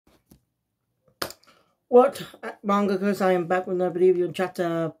What manga? Because I am back with another review on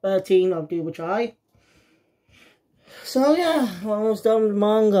chapter 13 of Retry. So yeah, we're almost done with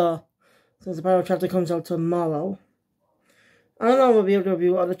manga since the final chapter comes out tomorrow. I don't know if we'll be able to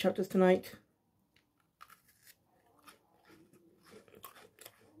review other chapters tonight,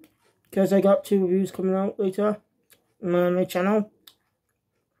 because I got 2 reviews coming out later on my channel,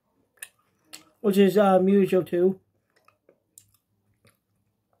 which is Mujo 2.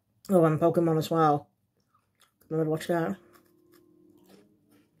 Oh, and Pokemon as well. I'm gonna watch that.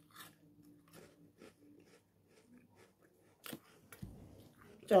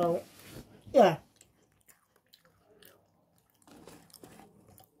 So, yeah.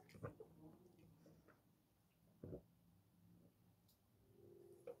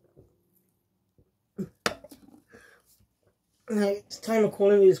 It's time of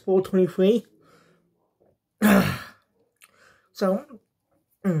calling is 4:23. So,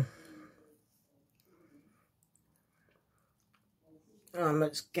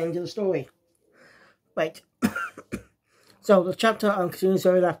 let's get into the story. Right. So the chapter continues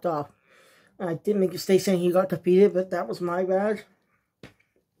where we left off. I didn't make a mistake saying he got defeated, but that was my bad.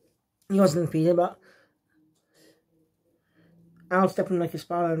 He wasn't defeated, but Al stepped in like a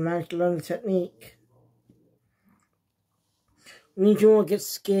spider and managed to learn the technique. Nijima gets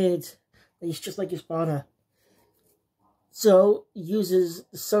scared that he's just like his father. So he uses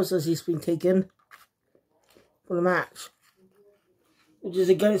the sources he's been taken for the match, which is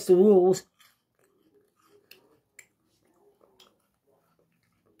against the rules.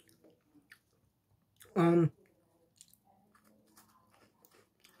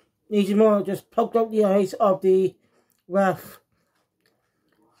 Nijima just poked out the eyes of the ref.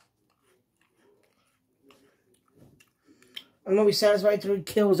 I'm not be satisfied till he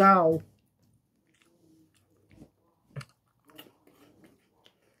kills Al.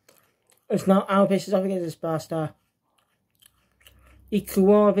 It's not Al pisses off against this bastard.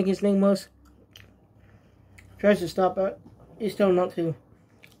 Ikuo, I think his name was. Tries to stop, but he's still not to.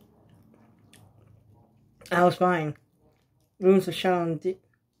 Al's fine. Runes are shallow and deep.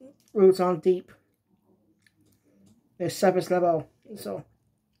 Roots aren't deep. They're surface level. So,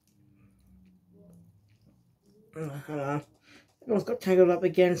 I don't know. Everyone's got tangled up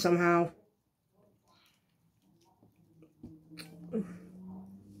again somehow.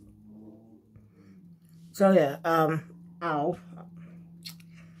 So yeah, Al.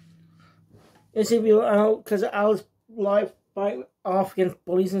 Let's see if you Al, because Al's life fight off against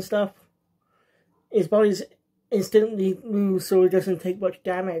bullies and stuff. His body's instantly moves so he doesn't take much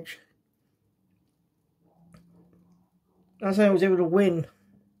damage. That's how I was able to win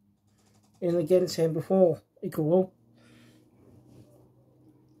in against him before. Equal.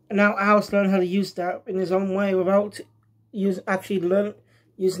 And now Al's learned how to use that in his own way without using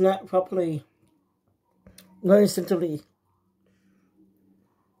that properly. Not instantly.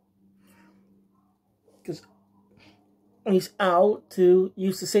 Because he's out to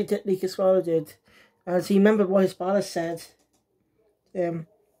use the same technique his father did. As he remembered what his father said. He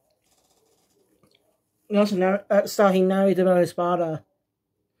also starting narrated about his father.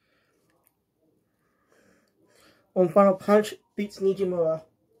 One final punch beats Nijimura.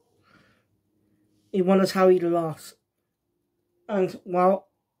 He wonders how he lost. And well,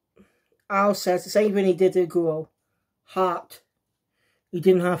 Al says the same thing he did to Guro. Heart. He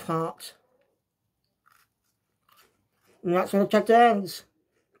didn't have heart. And that's where the chapter ends.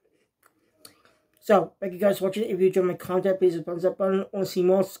 So, thank you guys for watching. If you enjoyed my content, please hit the thumbs up button. Want to see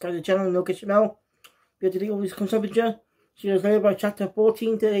more, subscribe to the channel and notification bell. Be able to delete all these content picture. See you guys later by chapter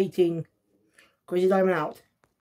 14 to 18. Crazy Diamond out.